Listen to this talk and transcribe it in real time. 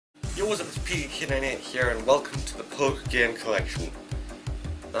Yo, what's up, it's PK98 here and welcome to the Pug game collection.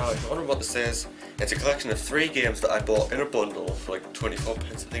 Now, if you're wondering what this is, it's a collection of 3 games that I bought in a bundle for like 24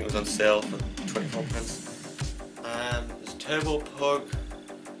 pence. I think it was on sale for 24 pence. There's Turbo Pug.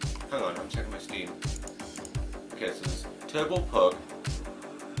 Hang on, I'm checking my Steam. Okay, so there's Turbo Pug,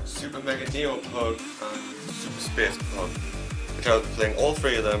 Super Mega Neo Pug, and Super Space Pug, which I'll be playing all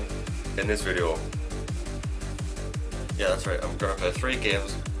 3 of them in this video. Yeah, that's right, I'm going to play 3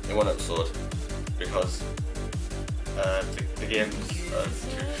 games in one episode because the games are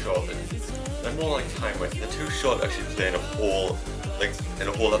too short. They're more like time with. They're too short actually to play in a whole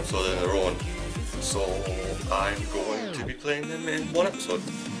episode in their own. So I'm going to be playing them in one episode.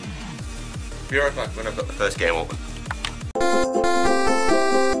 Be right back when I've got the first game open.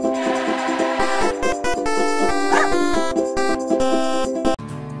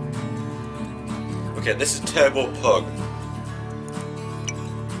 Okay, this is Turbo Pug.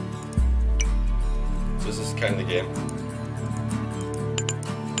 So this is kind of the game.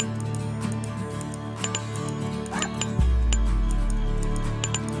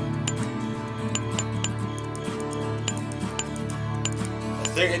 I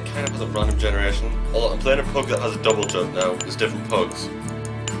think it kind of has a random generation. Although I'm playing a pug that has a double jump now. There's different pugs.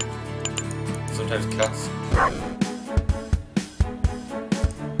 Sometimes cats.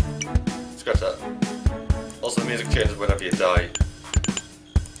 Scratch that. Also the music changes whenever you die.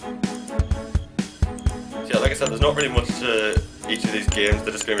 So yeah, like I said, there's not really much to each of these games.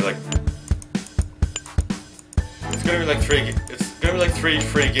 They're just gonna be like it's gonna be like 3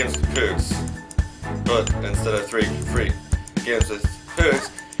 free games with pugs. But instead of 3 free games with pugs,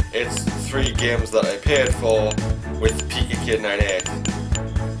 it's 3 games that I paid for with PK98.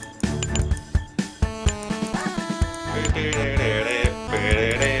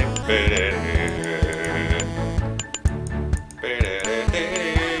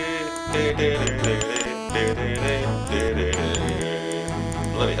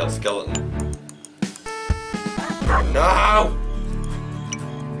 Bloody hell, skeleton. No!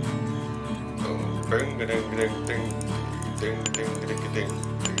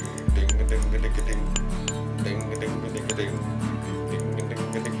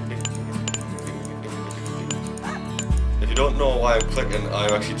 If you don't know why I'm clicking,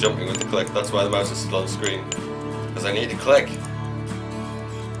 I'm actually jumping with the click. That's why the mouse is still on screen. Because I need to click.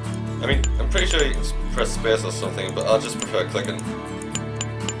 I mean, I'm pretty sure you can press space or something, but I'll just prefer clicking.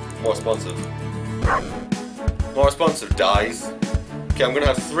 More responsive. More responsive, dies. Okay, I'm gonna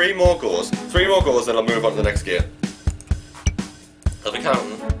have 3 more goes. 3 more goes, then I'll move on to the next game. I'll be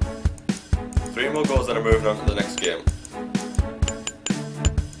counting. 3 more goes, then I'm moving on to the next game.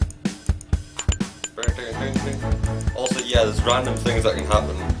 Also, yeah, there's random things that can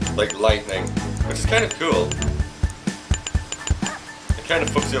happen, like lightning, which is kind of cool. It kind of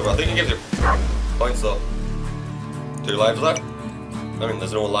fucks you over. I think it gives you points though. 2 lives left? I mean,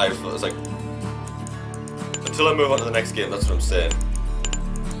 there's no lives, but it's like until I move on to the next game, that's what I'm saying.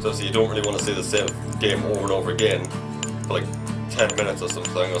 So obviously you don't really want to see the same game over and over again for like 10 minutes or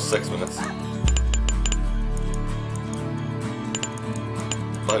something, or 6 minutes.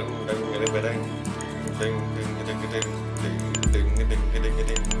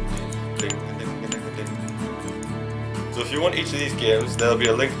 So if you want each of these games, there'll be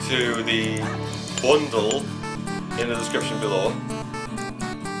a link to the bundle in the description below,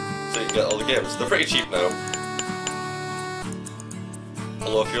 so you can get all the games. They're pretty cheap now.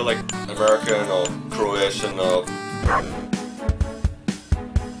 Although if you're like American or Croatian or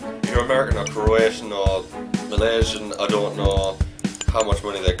Malaysian, I don't know how much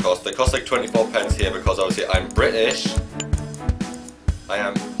money they cost. They cost like 24 pence here because obviously I'm British. I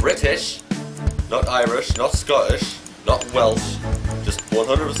am British, not Irish, not Scottish, not Welsh, just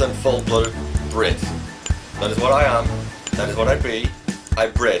 100% full-blooded Brit. That is what I am. That is what I be. I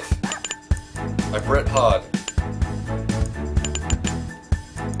Brit. I Brit hard.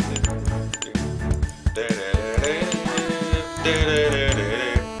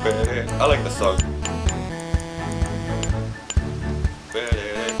 I like the song.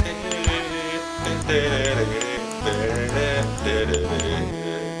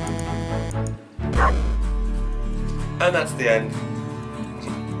 And that's the end.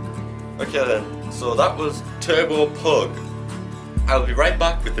 Okay then, so that was Turbo Pug. I'll be right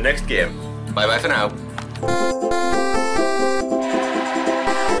back with the next game. Bye bye for now.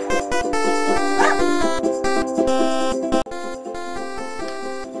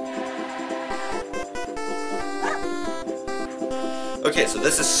 Okay, so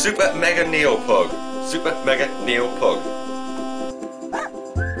this is Super Mega Neo Pug. Super Mega Neo Pug.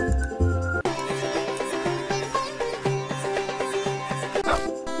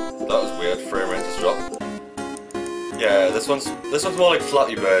 That was weird. Frame rate just dropped. Yeah, this one's more like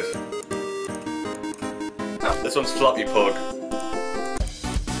Flappy Bird. This one's Flappy Pug.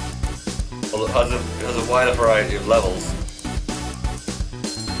 Well, it has a wider variety of levels.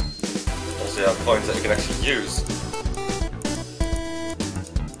 Also, you have points that you can actually use.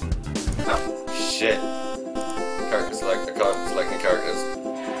 Shit. Character select. I can't select any characters.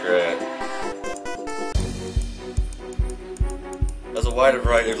 Great. There's a wider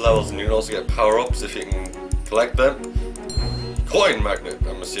variety of levels, and you can also get power-ups if you can collect them. Coin magnet,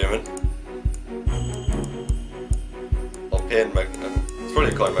 I'm assuming. Or pain magnet. It's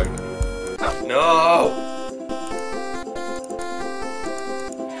probably a coin magnet. No!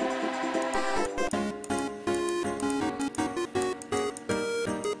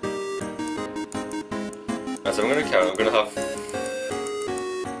 Right, so I'm going to count. I'm going to have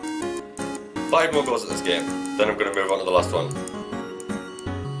 5 more goes at this game. Then I'm going to move on to the last one.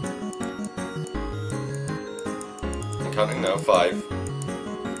 I'm counting now. 5.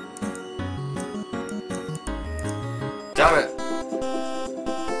 Damn it!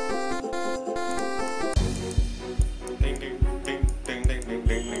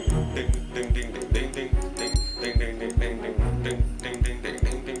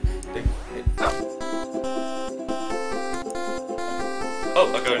 Oh,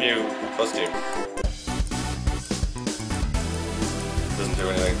 I got a new costume. Doesn't do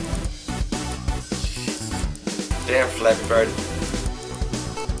anything. Damn Flappy Bird.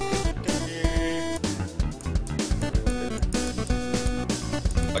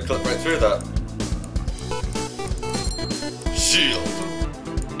 I clipped right through that. Shield.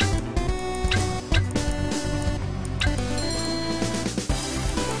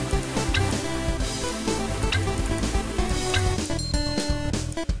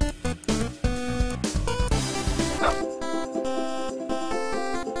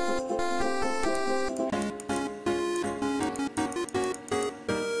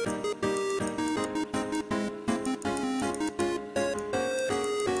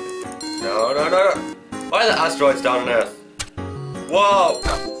 No, no, no, no. Why are the asteroids down on Earth? Whoa!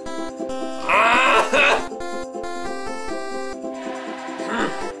 Ah!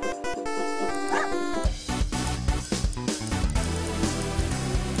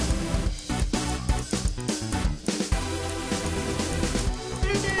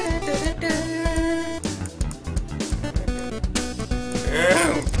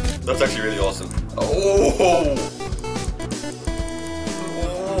 That's actually really awesome. Oh!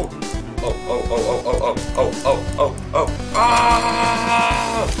 Oh!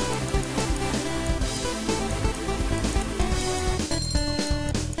 Ah!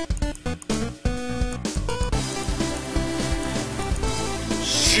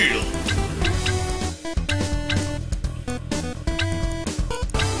 Shield.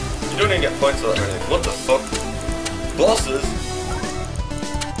 You don't even get points for that or anything. What the fuck? Bosses?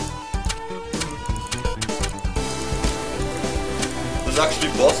 There's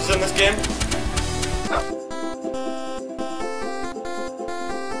actually bosses in this game?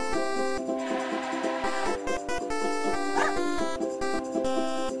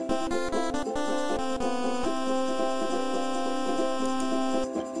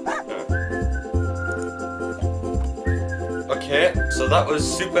 Okay, so that was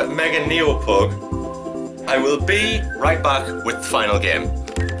Super Mega Neo Pug. I will be right back with the final game.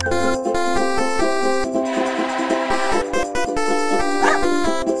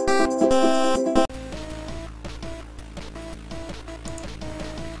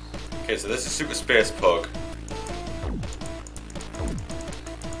 Okay, so this is Super Space Pug.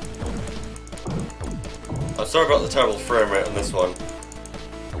 I'm sorry about the terrible frame rate on this one.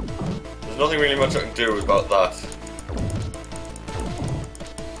 There's nothing really much I can do about that.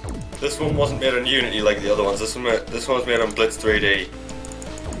 This one wasn't made on Unity like the other ones. This one was made on Blitz 3D.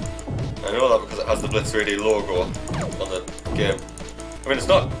 I know that because it has the Blitz 3D logo on the game. I mean,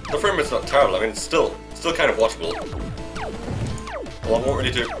 the frame rate's not terrible. I mean, it's still kind of watchable. Well, I won't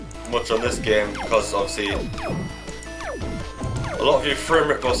really do much on this game because obviously a lot of you frame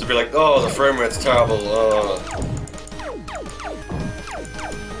rate buffs will be like, oh, the frame rate's terrible.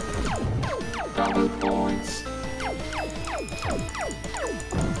 Double points.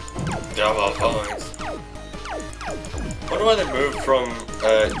 Double points. I wonder why they moved from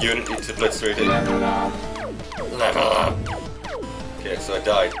Unity to Blitz 3D. Level up. Level up. Okay, so I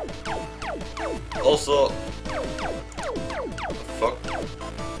died. Also, fuck.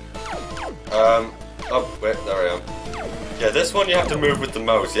 Oh wait, there I am. Yeah, this one you have to move with the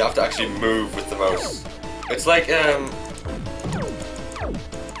mouse. You have to actually move with the mouse. It's like I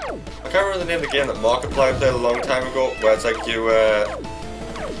can't remember the name of the game that Markiplier played a long time ago, where it's like you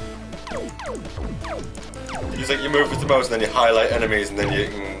It's like you move with the mouse and then you highlight enemies and then you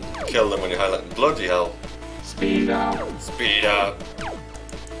can kill them when you highlight them. Bloody hell. Speed up. Speed up.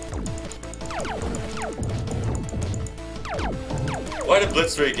 Why do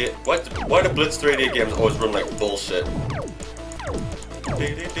Blitz 3D games always run like bullshit?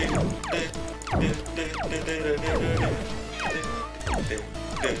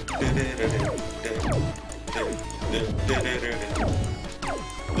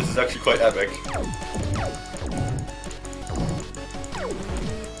 This is actually quite epic.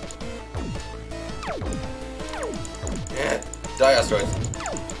 Yeah, die asteroids.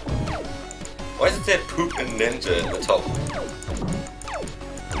 Why does it say poop and ninja in the top?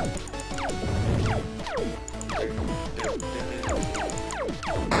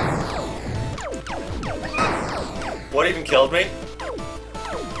 What even killed me?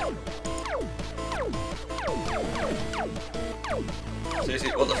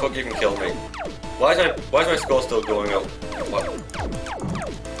 Seriously, what the fuck even killed me? Why is my score still going up? What?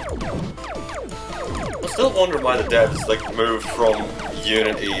 I'm still wondering why the devs like moved from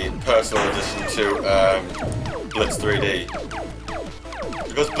Unity Personal Edition to Blitz 3D.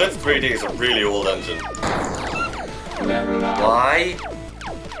 Because Blitz 3D is a really old engine. Why?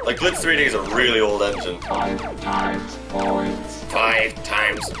 Like Blitz 3D is a really old engine. 5 times points. 5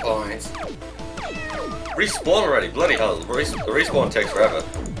 times points. Respawn already, bloody hell. The respawn takes forever.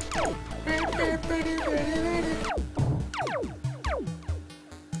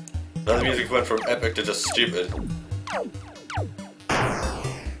 Now the music went from epic to just stupid.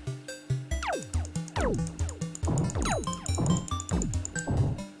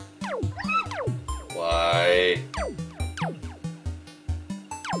 Why?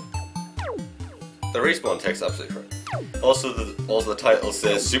 The respawn takes absolutely forever. Also the title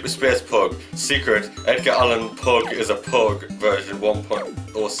says Super Space Pug Secret Edgar Allan Pug is a Pug version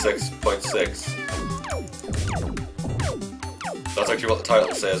 1.06.6. That's actually what the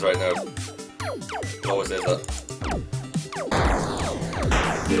title says right now. It always says that.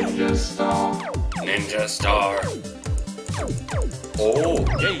 Ninja Star. Ninja Star. Oh,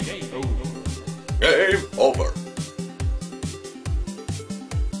 Game over. game over.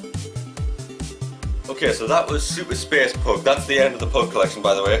 Okay, so that was Super Space Pug. That's the end of the Pug collection,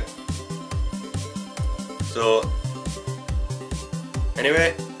 by the way. So,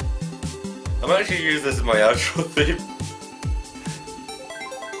 anyway, I'm actually use this as my outro theme.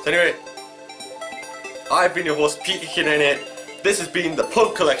 So anyway, I've been your host, PK98. This has been the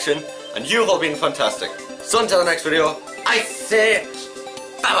Pug collection, and you've all been fantastic. So until the next video, I say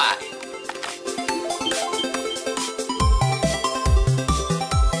bye-bye.